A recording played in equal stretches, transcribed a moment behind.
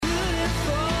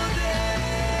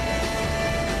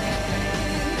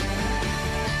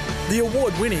The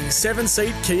award-winning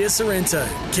 7-seat Kia Sorrento,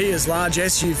 Kia's large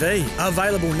SUV,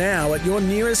 available now at your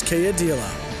nearest Kia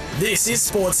dealer. This is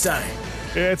Sports Day.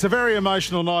 Yeah, it's a very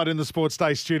emotional night in the Sports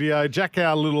Day studio. Jack,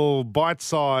 our little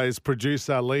bite-sized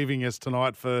producer, leaving us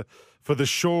tonight for the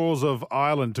shores of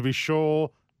Ireland. To be sure.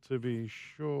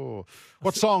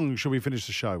 What song should we finish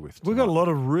the show with tonight? We've got a lot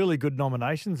of really good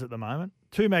nominations at the moment.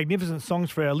 2 magnificent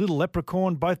songs for our Little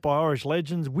Leprechaun, both by Irish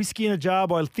legends. Whiskey in a Jar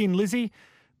by Thin Lizzy.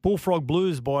 Bullfrog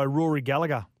Blues by Rory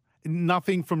Gallagher.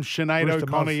 Nothing from Sinead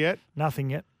O'Connor yet?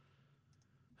 Nothing yet.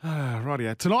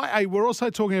 Rightio. Tonight, we're also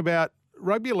talking about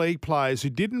rugby league players who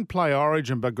didn't play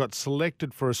Origin but got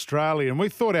selected for Australia. And we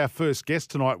thought our first guest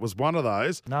tonight was one of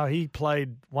those. No, he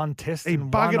played one test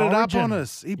and one buggered it up Origin. on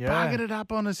us. He buggered it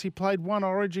up on us. He played one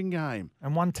Origin game.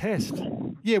 And one test.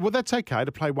 Yeah, well, that's okay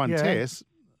to play one test.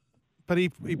 But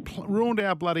he ruined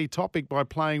our bloody topic by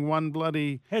playing one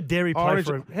bloody How dare he play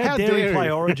Origin. How dare he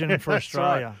play Origin for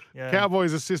Australia? Right. Yeah.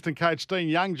 Cowboys assistant coach Dean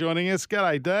Young joining us.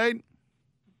 G'day, Dean.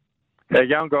 How you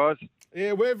going, guys?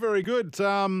 Yeah, we're very good.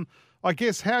 I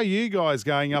guess, how are you guys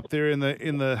going up there in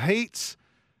the heats?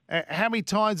 How many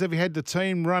times have you had the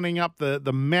team running up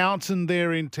the mountain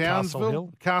there in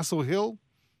Townsville? Castle Hill?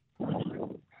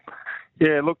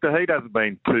 Yeah, look, the heat hasn't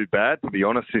been too bad, to be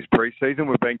honest, this pre-season.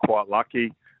 We've been quite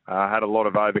lucky. Had a lot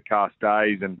of overcast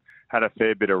days and had a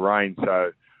fair bit of rain,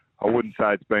 so I wouldn't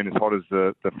say it's been as hot as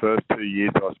the first 2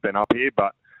 years I spent up here,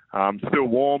 but still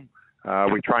warm.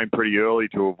 We train pretty early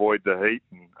to avoid the heat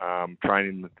and train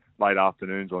in the late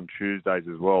afternoons on Tuesdays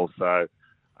as well. So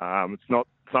it's not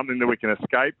something that we can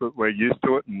escape, but we're used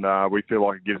to it, and we feel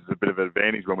like it gives us a bit of an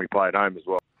advantage when we play at home as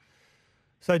well.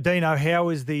 So, Dino, how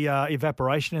is the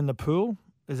evaporation in the pool?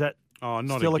 Is that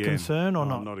still a concern or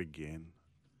not? Not again.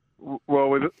 Well,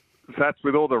 with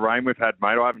all the rain we've had,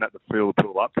 mate, I haven't had to fill the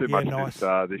pool up too much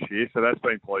this year, so that's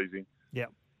been pleasing.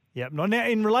 Yep. Now,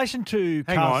 in relation to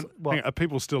hang on, are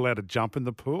people still allowed to jump in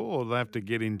the pool, or do they have to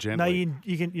get in gently? No,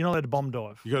 you're not allowed to bomb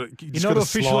dive. You're not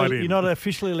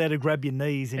officially allowed to grab your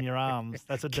knees in your arms.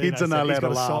 That's what Kids Dino are not said. allowed He's got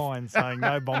to a laugh. sign saying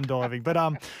no bomb diving.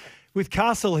 But with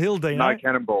Castle Hill, Dino, no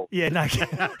cannonball. Yeah, no.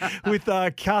 With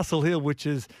Castle Hill, which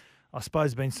is, I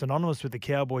suppose, been synonymous with the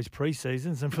Cowboys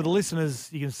pre-seasons, and for the listeners,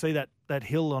 you can see that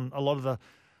hill on a lot of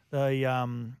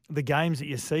the games that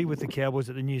you see with the Cowboys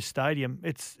at the new stadium.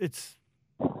 It's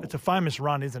a famous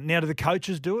run, isn't it? Now, do the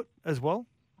coaches do it as well?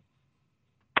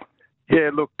 Yeah,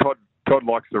 look, Todd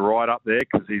likes to ride up there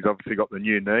because he's obviously got the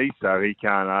new knee, so he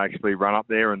can't actually run up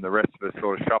there, and the rest of us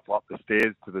sort of shuffle up the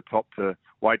stairs to the top to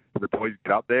wait for the boys to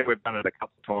get up there. We've done it a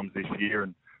couple of times this year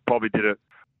and probably did it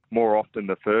more often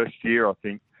the first year. I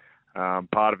think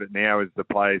part of it now is the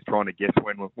players trying to guess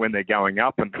when they're going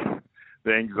up, and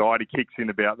the anxiety kicks in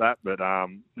about that. But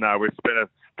no, we've spent a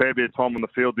fair bit of time on the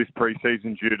field this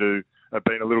pre-season due to it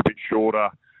being a little bit shorter,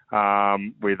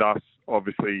 with us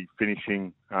obviously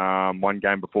finishing one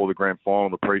game before the grand final.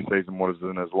 The pre-season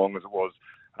wasn't as long as it was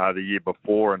the year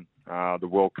before, and the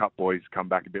World Cup boys come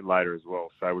back a bit later as well.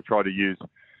 So we try to use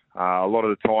a lot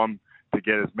of the time to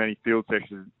get as many field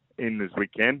sessions in as we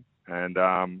can. And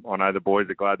I know the boys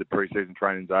are glad the pre-season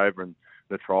training's over and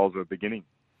the trials are beginning.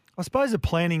 I suppose the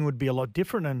planning would be a lot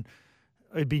different, and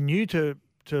it'd be new to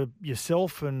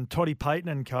yourself and Toddy Payton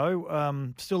and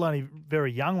co. Still only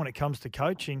very young when it comes to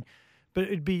coaching, but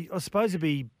it'd be a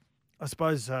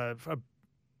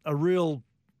real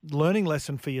learning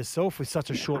lesson for yourself with such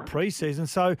a short pre-season.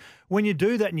 So when you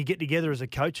do that and you get together as a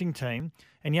coaching team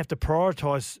and you have to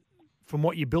prioritise from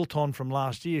what you built on from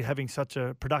last year, having such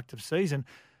a productive season,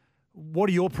 what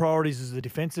are your priorities as a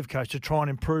defensive coach to try and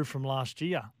improve from last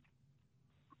year?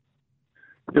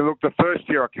 Yeah, look, the first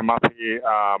year I came up here,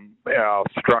 our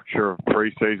structure of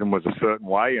pre-season was a certain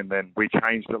way, and then we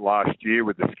changed it last year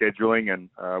with the scheduling, and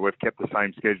we've kept the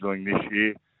same scheduling this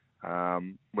year.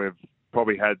 We've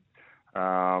probably had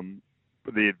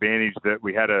the advantage that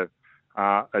we had a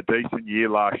decent year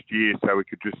last year, so we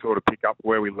could just sort of pick up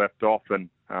where we left off, and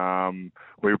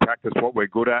we practice what we're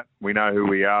good at. We know who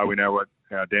we are. We know what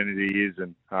our identity is,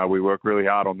 and we work really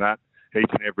hard on that each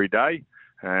and every day.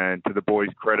 And to the boys'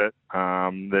 credit,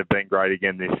 they've been great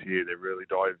again this year. They've really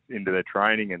dived into their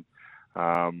training and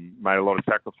made a lot of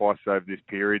sacrifices over this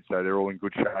period, so they're all in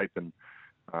good shape and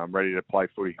ready to play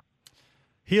footy.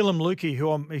 Helam Lukey, who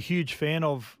I'm a huge fan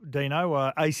of,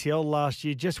 Dino, ACL last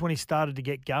year, just when he started to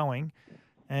get going.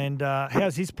 And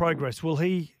how's his progress? Will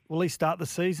he start the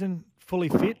season fully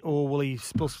fit, or will he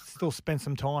still spend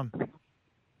some time?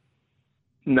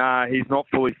 No, he's not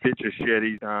fully fit just yet.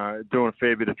 He's doing a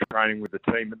fair bit of training with the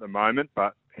team at the moment,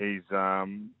 but he's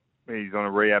on a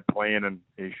rehab plan, and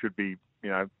he should be,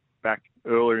 back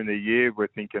earlier during the year. We're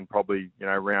thinking probably,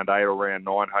 round 8 or round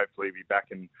 9, hopefully he'll be back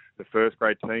in the first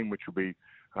grade team, which will be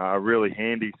really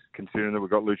handy considering that we've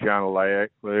got Luciano Lea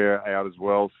out as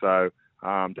well. So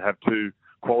to have 2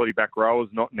 quality back rowers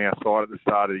not in our side at the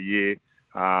start of the year,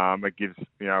 it gives,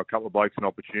 a couple of blokes an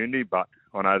opportunity, but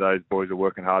I know those boys are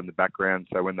working hard in the background,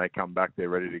 so when they come back, they're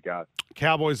ready to go.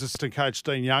 Cowboys assistant coach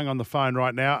Dean Young on the phone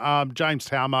right now. James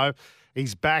Talmo,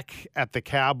 he's back at the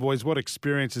Cowboys. What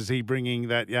experience is he bringing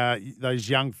those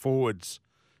young forwards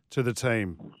to the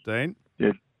team, Dean?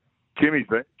 Yeah, Jimmy's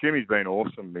been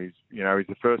awesome. He's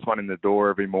the first one in the door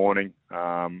every morning,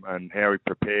 and how he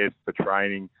prepares for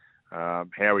training,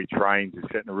 how he trains is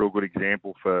setting a real good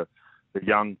example for the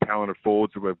young, talented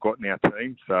forwards that we've got in our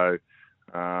team. So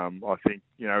I think,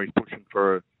 he's pushing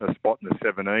for a spot in the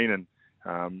 17,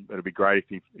 and it'll be great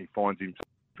if he finds himself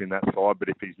in that side. But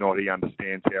if he's not, he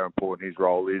understands how important his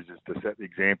role is to set the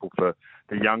example for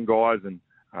the young guys. And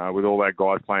with all our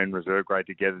guys playing reserve grade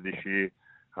together this year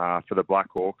for the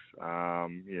Blackhawks,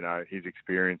 his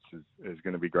experience is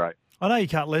going to be great. I know you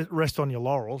can't rest on your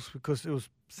laurels because it was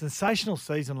a sensational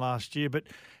season last year, but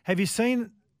have you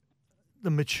seen the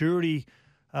maturity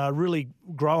really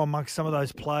grow amongst some of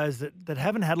those players that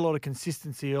haven't had a lot of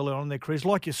consistency early on in their careers,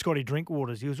 like your Scotty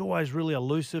Drinkwaters? He was always really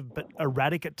elusive but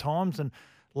erratic at times, and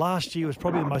last year was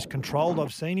probably the most controlled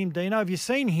I've seen him. Dino, have you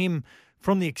seen him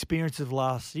from the experience of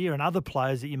last year and other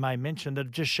players that you may mention that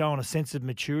have just shown a sense of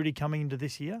maturity coming into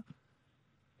this year?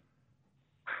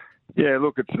 Yeah,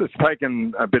 look, it's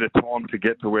taken a bit of time to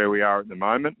get to where we are at the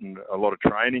moment, and a lot of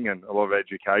training and a lot of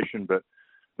education, but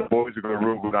the boys have got a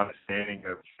real good understanding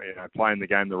of playing the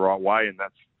game the right way, and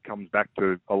that comes back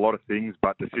to a lot of things,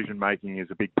 but decision-making is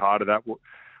a big part of that.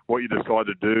 What you decide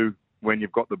to do when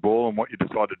you've got the ball and what you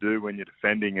decide to do when you're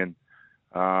defending. And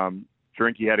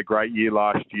Drinky had a great year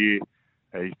last year.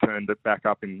 He's turned it back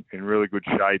up in really good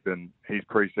shape, and his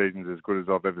pre-season's as good as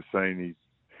I've ever seen.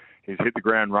 He's hit the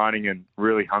ground running and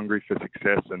really hungry for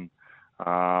success. And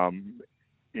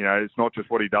it's not just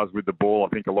what he does with the ball. I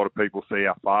think a lot of people see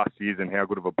how fast he is and how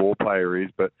good of a ball player he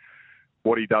is, but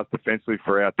what he does defensively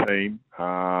for our team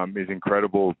is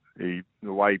incredible. The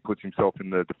way he puts himself in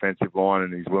the defensive line,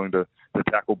 and he's willing to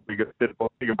tackle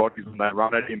bigger bodies when they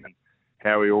run at him, and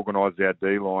how he organises our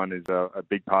D-line is a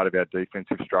big part of our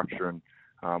defensive structure, and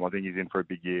I think he's in for a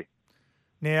big year.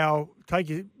 Now, take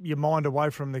your mind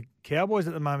away from the Cowboys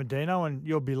at the moment, Dino, and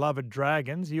your beloved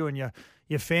Dragons, you and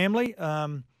your family.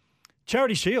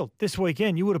 Charity Shield this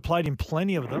weekend, you would have played in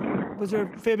plenty of them. Was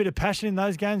there a fair bit of passion in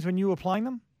those games when you were playing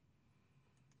them?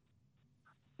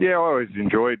 Yeah, I always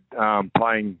enjoyed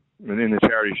playing in the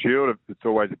Charity Shield. It's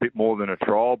always a bit more than a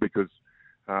trial because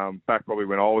back probably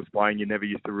when I was playing, you never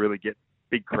used to really get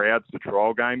big crowds to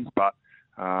trial games. But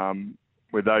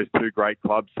with those 2 great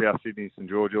clubs, South Sydney and St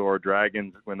George or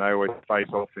Dragons, when they always face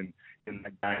off in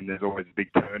that game, there's always a big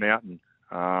turnout, and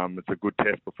it's a good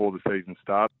test before the season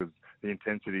starts because the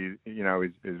intensity,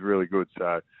 is really good.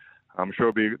 So I'm sure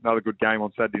it'll be another good game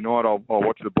on Saturday night. I'll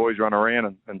watch the boys run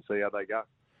around and see how they go.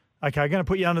 Okay, I'm going to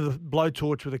put you under the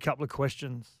blowtorch with a couple of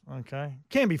questions, okay?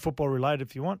 Can be football related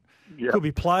if you want. Yep. Could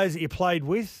be players that you played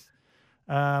with,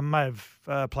 may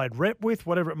have played rep with,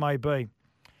 whatever it may be.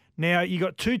 Now, you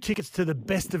got 2 tickets to the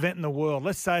best event in the world.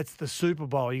 Let's say it's the Super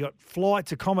Bowl. You got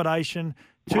flights, accommodation,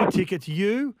 2 tickets,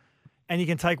 you, and you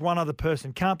can take one other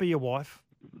person. Can't be your wife.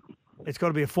 It's got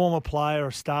to be a former player or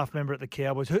a staff member at the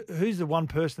Cowboys. Who's the one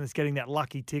person that's getting that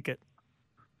lucky ticket?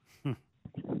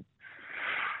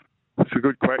 That's a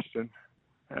good question.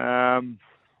 Probably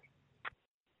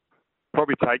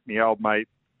take my old mate,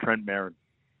 Trent Merrin.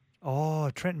 Oh,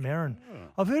 Trent Merrin.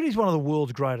 I've heard he's one of the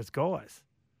world's greatest guys.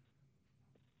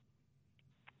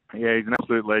 Yeah, he's an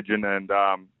absolute legend, and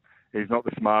he's not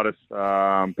the smartest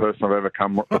person I've ever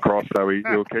come across, so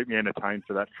he'll keep me entertained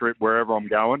for that trip. Wherever I'm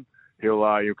going,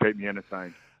 he'll keep me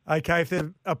entertained. Okay, if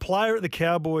there's a player at the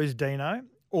Cowboys, Dino,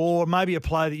 or maybe a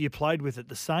player that you played with at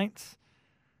the Saints,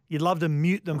 you'd love to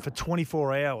mute them for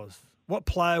 24 hours. What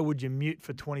player would you mute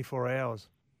for 24 hours?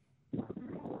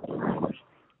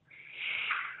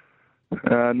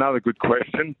 Another good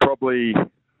question. Probably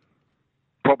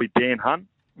Dan Hunt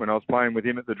when I was playing with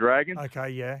him at the Dragons.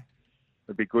 Okay, yeah.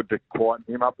 It'd be good to quieten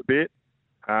him up a bit.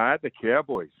 At the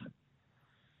Cowboys.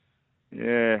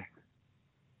 Yeah.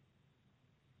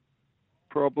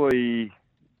 Probably...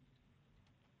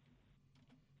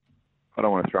 I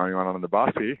don't want to throw anyone under the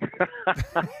bus here.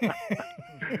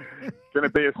 Can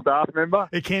it be a staff member?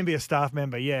 It can be a staff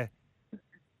member, yeah.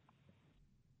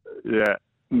 Yeah.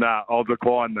 No, I'll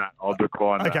decline that. Okay,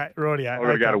 rightio. I've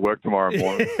got to go to work tomorrow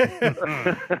morning.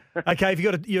 Okay, if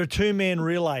you're a 2-man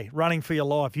relay running for your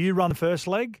life, you run the first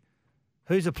leg.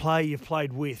 Who's a player you've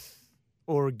played with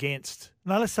or against?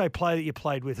 No, let's say player that you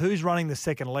played with. Who's running the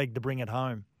second leg to bring it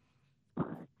home?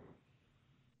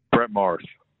 Brett Morris.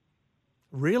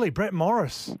 Really? Brett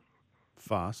Morris?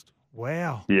 Fast.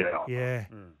 Wow. Yeah. Yeah.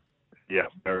 Yeah,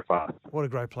 very fast. What a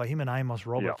great play. Him and Amos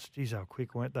Roberts. Geez, how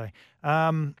quick, weren't they?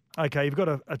 Okay, you've got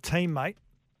a teammate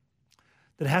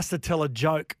that has to tell a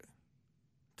joke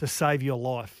to save your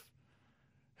life.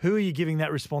 Who are you giving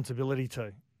that responsibility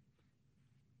to?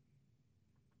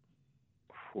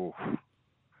 Oof.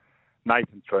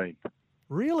 Nathan Fiend.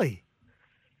 Really?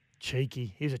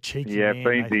 Cheeky. He's a cheeky Yeah, man.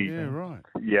 Fiend's Nathan easy. Fiend. Right.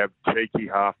 Yeah, cheeky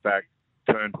halfback,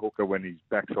 turned hooker when his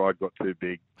backside got too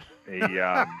big. He,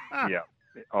 yeah,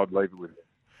 I'd leave it with him.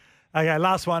 Okay,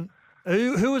 last one.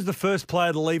 Who was the first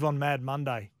player to leave on Mad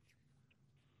Monday?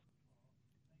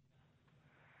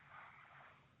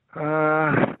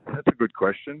 That's a good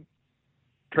question.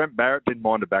 Trent Barrett didn't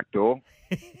mind a back door.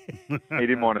 He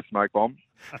didn't mind a smoke bomb.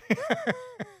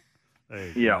 There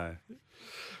you Yeah. go.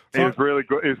 He was really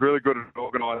good. He was really good at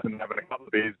organising and having a couple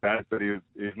of beers back, but he was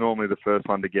normally the first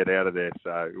one to get out of there.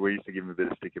 So we used to give him a bit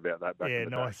of stick about that back Yeah, in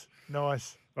the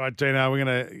nice. All right, Dino, we're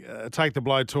going to take the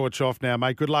blowtorch off now,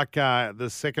 mate. Good luck the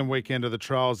second weekend of the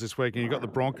trials this weekend. You've got the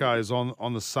Broncos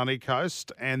on the sunny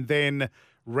coast. And then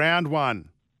round one,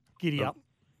 Giddy up.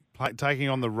 taking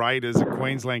on the Raiders at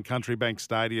Queensland Country Bank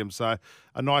Stadium. So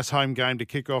a nice home game to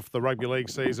kick off the rugby league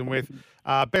season with.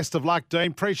 Best of luck,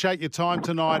 Dean. Appreciate your time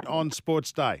tonight on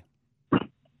Sports Day.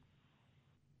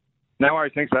 No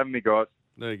worries. Thanks for having me, guys.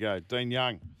 There you go. Dean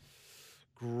Young.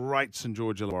 Great St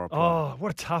George Illawarra player. Oh,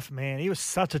 what a tough man. He was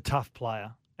such a tough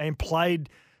player and played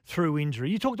through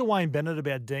injury. You talk to Wayne Bennett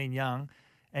about Dean Young,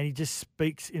 and he just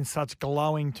speaks in such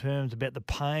glowing terms about the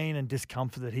pain and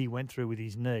discomfort that he went through with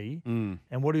his knee and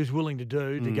what he was willing to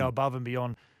do to go above and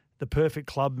beyond. The perfect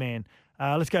club man.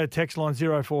 Let's go to text line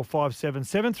 0457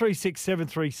 736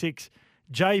 736.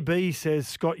 JB says,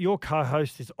 Scott, your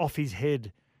co-host is off his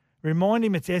head. Remind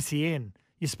him it's SEN.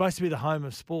 You're supposed to be the home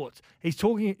of sports. She's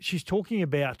talking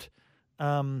about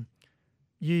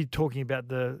you talking about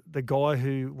the guy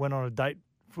who went on a date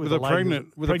with a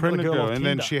pregnant girl, off and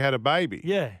then Tinder. she had a baby.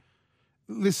 Yeah.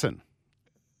 Listen,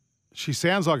 she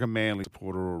sounds like a Manly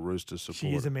supporter or a Rooster supporter.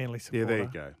 She is a Manly supporter. Yeah, there you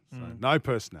go. So, no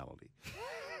personality.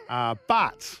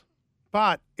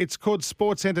 But it's called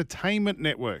Sports Entertainment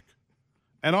Network.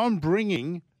 And I'm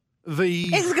bringing the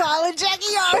Scott and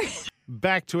Jackie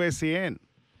back to SEN.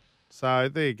 So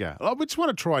there you go. We just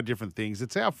want to try different things.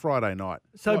 It's our Friday night.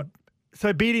 So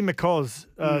Beatty McCoz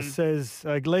says,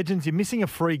 Legends, you're missing a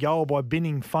free goal by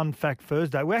binning Fun Fact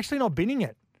Thursday. We're actually not binning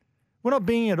it. We're not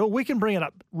binning it at all. We can bring it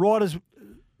up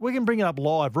we can bring it up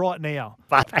live right now.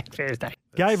 Fun Fact Thursday.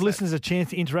 Gave listeners a chance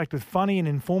to interact with funny and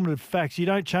informative facts. You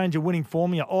don't change a winning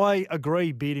formula. I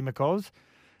agree, Beatty McCoz.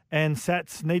 And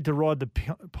Sats need to ride the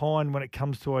pine when it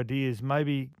comes to ideas.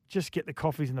 Maybe just get the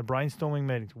coffees and the brainstorming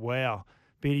meetings. Wow.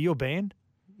 Beatty, you're banned?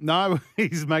 No,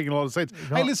 he's making a lot of sense.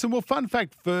 Hey, listen, well, Fun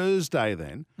Fact Thursday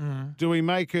then. Do we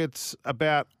make it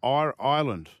about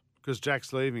Ireland because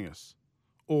Jack's leaving us?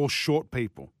 Or short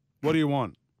people? What do you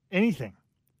want? Anything.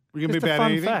 We can Just be a about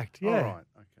fun anything? fact, yeah. All right,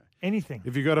 okay. Anything.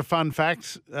 If you've got a fun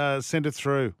fact, send it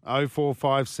through.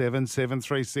 0457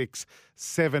 736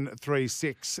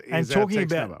 736 And is our talking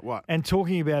text about number. What? and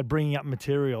talking about bringing up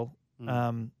material,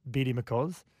 Beatty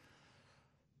McCoz,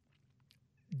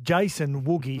 Jason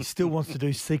Woogie still wants to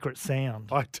do Secret Sound.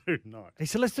 I do not. He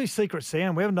said, let's do Secret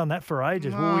Sound. We haven't done that for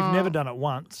ages. Well, we've never done it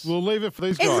once. We'll leave it for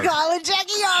these guys. Scott and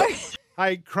Jackie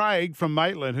Hey, Craig from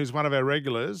Maitland, who's one of our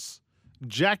regulars,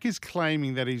 Jack is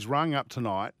claiming that he's rung up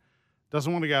tonight,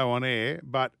 doesn't want to go on air,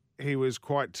 but he was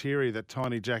quite teary that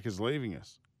Tiny Jack is leaving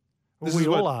us. Well, we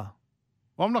all are.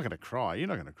 Well, I'm not going to cry. You're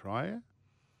not going to cry, are you?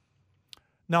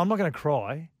 No, I'm not going to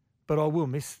cry, but I will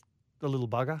miss the little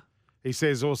bugger. He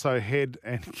says also Head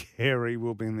and Carey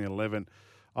will be in the 11.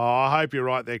 Oh, I hope you're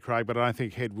right there, Craig, but I don't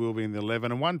think Head will be in the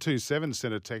 11. And 127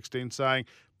 sent a text in saying,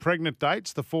 pregnant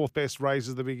dates, the fourth best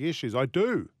raises the big issues. I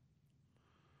do.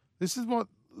 This is what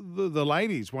the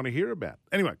ladies want to hear about.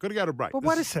 Anyway, got to go to break. But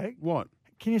wait a sec. What?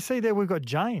 Can you see there we've got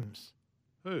James?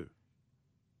 Who?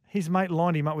 His mate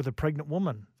lined him up with a pregnant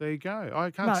woman. There you go. I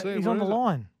can't No, see it. he's Where on the is it?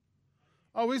 line.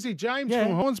 Oh, is he? James Yeah.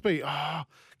 from Hornsby. Oh,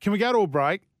 can we go to a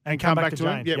break and come back to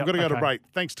him? James. Yeah, Yep, we've got to go to okay. break.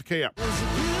 Thanks to Kia.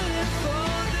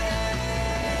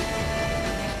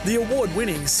 The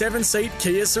award-winning 7-seat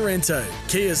Kia Sorrento,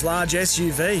 Kia's large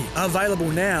SUV, available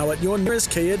now at your nearest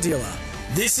Kia dealer.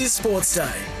 This is Sports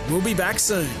Day. We'll be back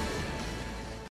soon.